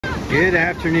Good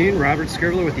afternoon, Robert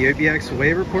Scribbler with the OBX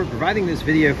Wave Report, providing this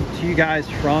video to you guys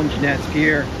from Jeanette's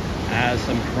Pier as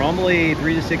some crumbly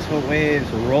 3 to 6 foot waves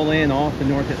roll in off the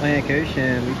North Atlantic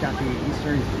Ocean. We've got the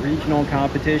Eastern Regional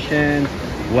competition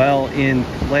well in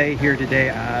play here today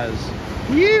as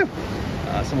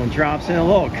someone drops in a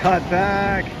little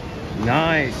cutback.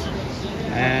 Nice.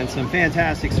 And some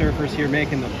fantastic surfers here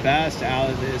making the best out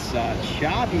of this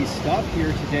choppy stuff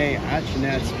here today at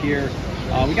Jeanette's Pier.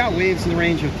 We got waves in the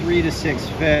range of 3 to 6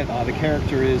 feet. The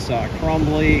character is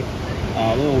crumbly,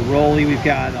 a little rolly. We've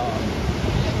got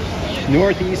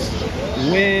northeast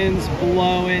winds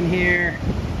blowing here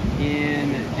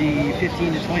in the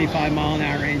 15 to 25 mile an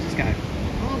hour range. This guy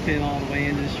pumping all the way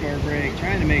into the short break,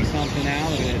 trying to make something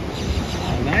out of it.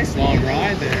 A nice long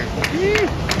ride there.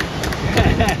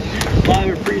 A lot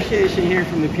of appreciation here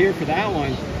from the pier for that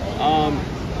one.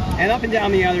 And up and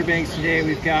down the other banks today,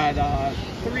 we've got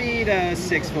 3 to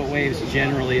 6 foot waves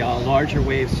generally, larger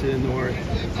waves to the north,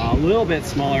 a little bit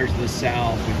smaller to the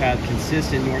south. We've had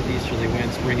consistent northeasterly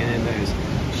winds bringing in those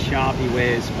choppy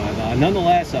waves, but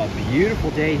nonetheless, a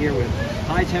beautiful day here with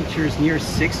high temperatures near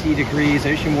 60 degrees,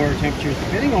 ocean water temperatures,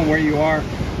 depending on where you are,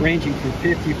 ranging from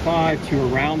 55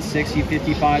 to around 60,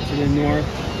 55 to the north.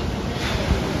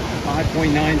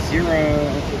 5.90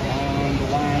 on the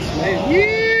last wave.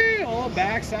 Yeah, a little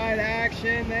backside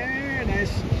action there.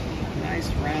 Nice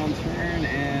round turn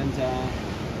and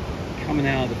coming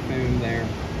out of the foam there.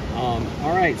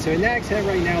 All right, so in Nag's Head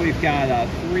right now we've got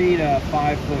 3 to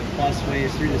 5 foot plus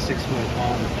waves, 3 to 6 foot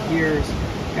on the piers.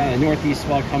 Got a northeast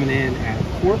swell coming in at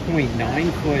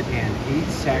 4.9 foot and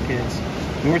 8 seconds.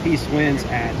 Northeast winds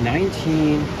at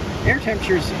 19. Air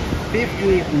temperatures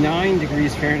 59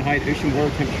 degrees Fahrenheit, ocean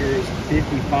water temperatures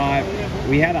 55.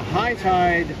 We had a high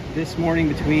tide this morning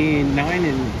between 9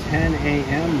 and 10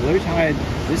 a.m. Low tide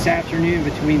this afternoon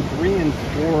between 3 and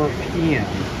 4 p.m.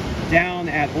 Down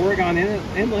at Oregon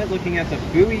Inlet, looking at the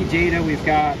buoy data, we've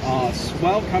got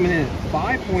swell coming in at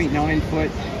 5.9 foot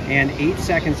and 8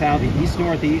 seconds out of the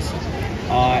east-northeast.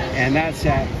 And that's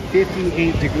at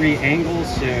 58 degree angles,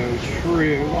 so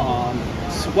true.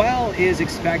 Swell is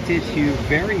expected to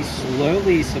very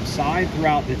slowly subside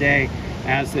throughout the day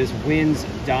as those winds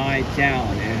die down,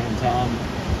 and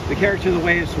the character of the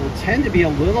waves will tend to be a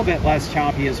little bit less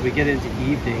choppy as we get into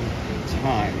evening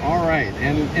time. All right,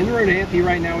 and in the Rodanthe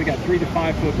right now we got 3 to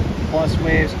 5 foot plus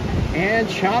waves and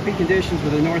choppy conditions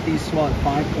with a northeast swell at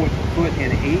 5 foot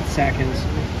and 8 seconds.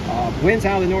 Winds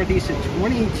out of the northeast at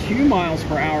 22 miles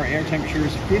per hour, air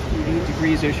temperatures 58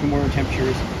 degrees, ocean water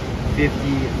temperatures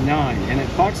 59. And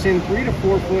at Buxton, 3 to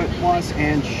 4 foot plus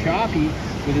and choppy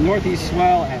with a northeast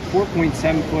swell at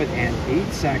 4.7 foot and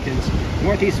 8 seconds.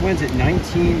 Northeast winds at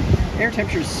 19, air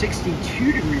temperatures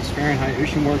 62 degrees Fahrenheit,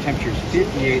 ocean water temperatures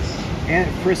 58. And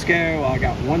at Frisco, I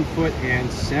got 1 foot and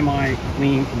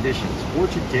semi-clean conditions. For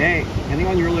today, depending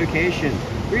on your location,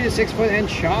 3 to 6 foot and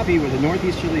choppy with a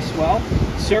northeasterly swell.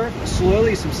 Surf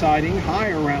slowly subsiding,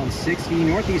 high around 60.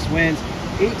 Northeast winds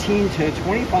 18 to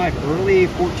 25 early,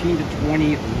 14 to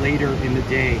 20 later in the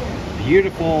day.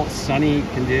 Beautiful sunny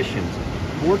conditions.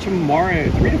 For tomorrow,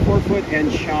 3 to 4 foot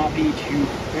and choppy to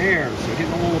fair. So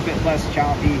getting a little bit less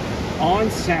choppy on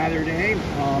Saturday.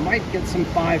 Might get some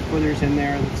 5 footers in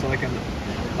there. That's like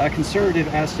a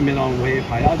conservative estimate on wave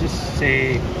height. I'll just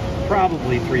say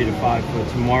probably 3 to 5 foot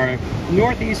tomorrow.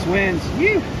 Northeast winds,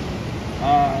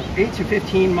 8 to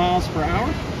 15 miles per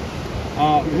hour.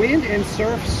 Wind and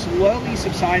surf slowly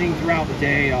subsiding throughout the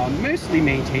day, mostly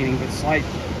maintaining, but slight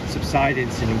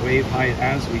subsidence in wave height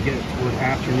as we get toward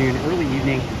afternoon, early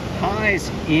evening. Highs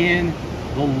in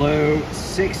the low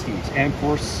 60s. And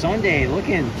for Sunday,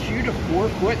 looking 2 to 4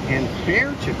 foot and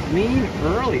fair to clean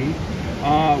early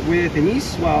with an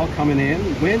east swell coming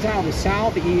in. Winds out of the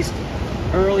southeast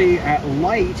early at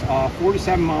light, 4 to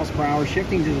 7 miles per hour,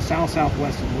 shifting to the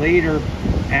south-southwest later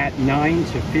at 9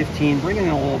 to 15, bringing in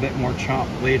a little bit more chop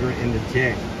later in the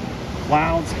day.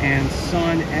 Clouds and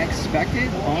sun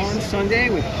expected on Sunday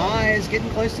with highs getting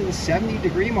close to the 70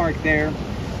 degree mark there,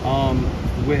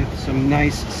 with some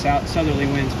nice southerly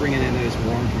winds bringing in those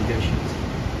warm conditions.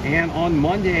 And on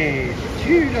Monday,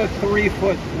 2 to 3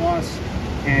 foot plus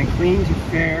and clean to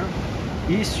fair,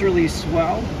 easterly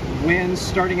swell, winds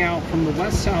starting out from the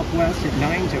west-southwest at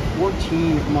 9 to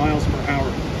 14 miles per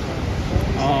hour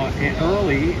and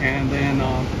early, and then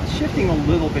shifting a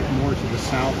little bit more to the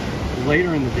south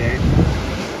later in the day.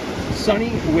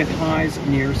 Sunny with highs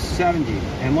near 70.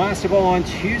 And last of all, on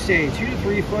Tuesday, 2 to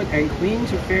 3 foot and clean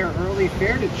to fair early,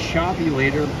 fair to choppy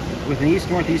later with an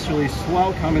east-northeasterly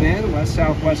swell coming in.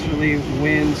 West-southwesterly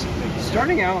winds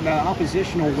starting out. That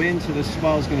oppositional wind to the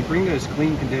swell is going to bring those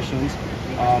clean conditions.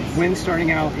 Winds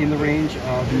starting out in the range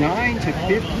of 9 to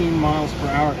 15 miles per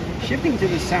hour, shifting to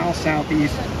the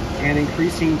south-southeast and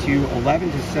increasing to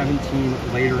 11 to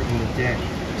 17 later in the day.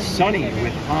 Sunny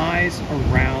with highs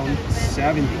around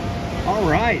 70. All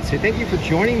right, so thank you for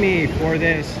joining me for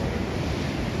this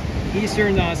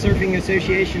Eastern Surfing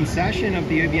Association session of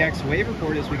the OBX wave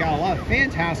report. As we got a lot of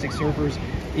fantastic surfers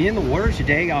in the water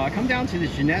today. Come down to the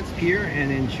Jeanette's Pier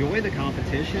and enjoy the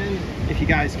competition. If you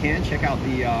guys can, check out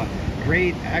the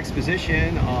great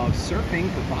exposition of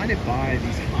surfing provided by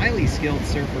these highly skilled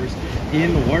surfers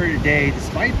in the water today,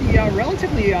 despite the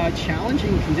relatively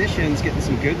challenging conditions, getting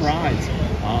some good rides.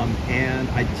 And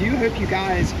I do hope you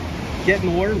guys get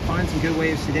in the water and find some good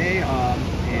waves today,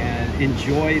 and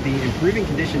enjoy the improving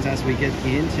conditions as we get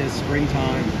into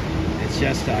springtime. It's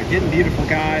just getting beautiful,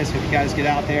 guys. Hope you guys get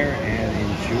out there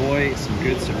and enjoy some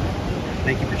good surfing.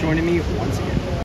 Thank you for joining me once again.